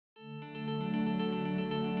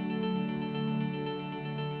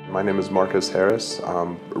My name is Marques Harris.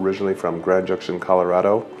 I'm originally from Grand Junction,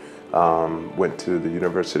 Colorado. Went to the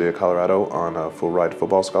University of Colorado on a full-ride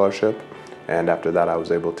football scholarship. And after that, I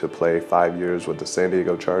was able to play 5 years with the San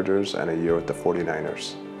Diego Chargers and a year with the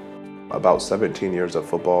 49ers. About 17 years of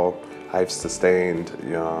football. I've sustained,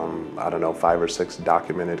 I don't know, 5 or 6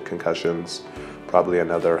 documented concussions, probably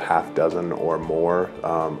another half dozen or more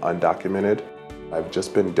undocumented. I've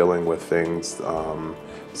just been dealing with things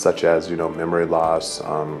such as, memory loss,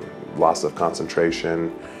 loss of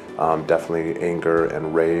concentration, definitely anger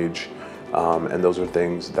and rage. And those are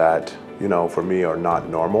things that, for me are not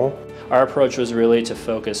normal. Our approach was really to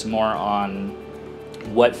focus more on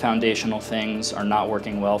what foundational things are not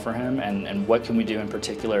working well for him and what can we do in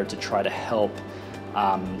particular to try to help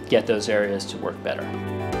get those areas to work better.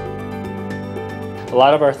 A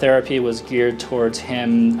lot of our therapy was geared towards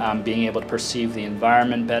him being able to perceive the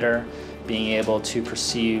environment better, being able to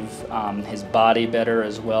perceive his body better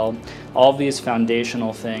as well. All of these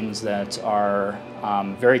foundational things that are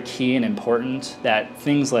very key and important, that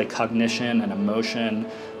things like cognition and emotion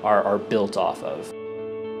are built off of.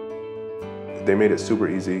 They made it super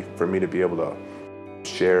easy for me to be able to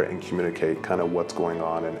share and communicate kind of what's going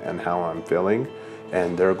on and how I'm feeling.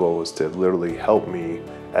 And their goal is to literally help me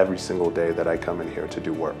every single day that I come in here to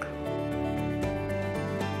do work.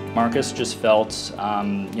 Marques just felt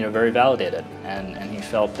very validated, and he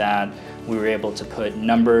felt that we were able to put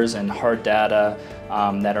numbers and hard data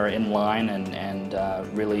that are in line and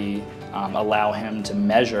really allow him to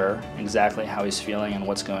measure exactly how he's feeling and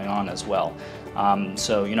what's going on as well.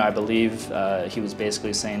 So I believe he was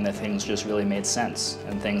basically saying that things just really made sense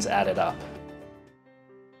and things added up.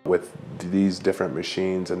 With these different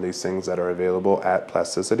machines and these things that are available at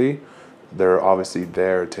Plasticity, they're obviously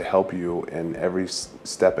there to help you in every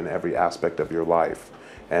step and every aspect of your life.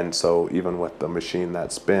 And so even with the machine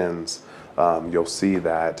that spins, you'll see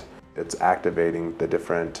that it's activating the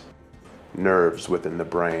different nerves within the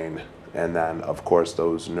brain. And then of course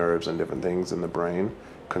those nerves and different things in the brain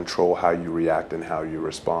control how you react and how you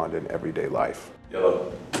respond in everyday life.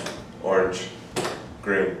 Yellow, orange,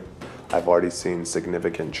 green. I've already seen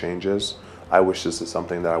significant changes. I wish this is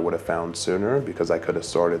something that I would have found sooner, because I could have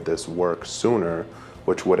started this work sooner,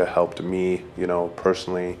 which would have helped me,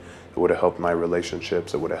 personally. It would have helped my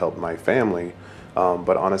relationships. It would have helped my family.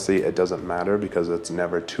 But honestly, it doesn't matter because it's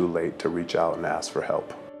never too late to reach out and ask for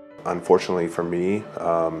help. Unfortunately for me,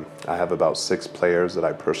 I have about 6 players that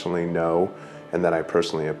I personally know and that I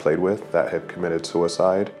personally have played with that have committed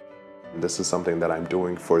suicide. And this is something that I'm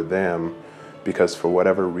doing for them because for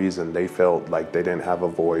whatever reason, they felt like they didn't have a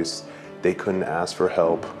voice. They couldn't ask for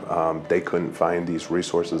help. They couldn't find these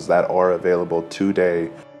resources that are available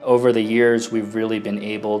today. Over the years, we've really been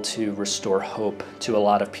able to restore hope to a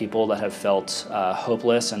lot of people that have felt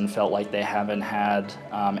hopeless and felt like they haven't had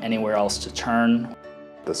anywhere else to turn.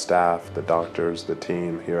 The staff, the doctors, the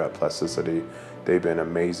team here at Plasticity, they've been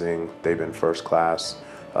amazing. They've been first class.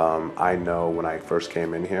 I know when I first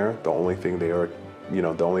came in here, the only thing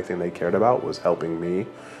they cared about was helping me.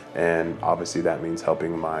 And obviously that means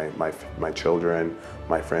helping my children,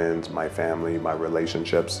 my friends, my family, my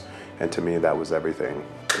relationships. And to me, that was everything.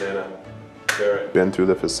 Banana, carrot. Been through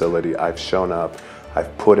the facility, I've shown up,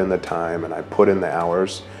 I've put in the time and I put in the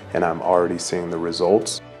hours, and I'm already seeing the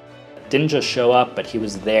results. Didn't just show up, but he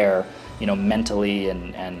was there, mentally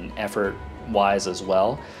and effort-wise as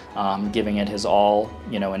well, giving it his all,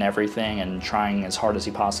 in everything and trying as hard as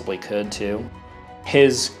he possibly could too.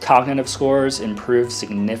 His cognitive scores improved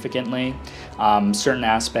significantly. Certain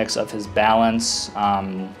aspects of his balance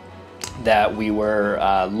that we were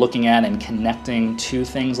looking at and connecting to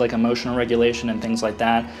things like emotional regulation and things like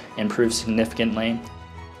that improved significantly.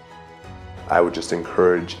 I would just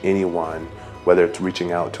encourage anyone, whether it's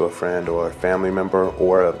reaching out to a friend or a family member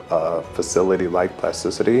or a facility like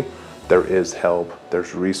Plasticity, there is help,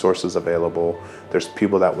 there's resources available, there's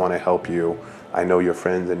people that want to help you. I know your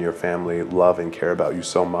friends and your family love and care about you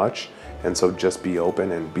so much, and so just be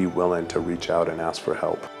open and be willing to reach out and ask for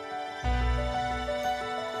help.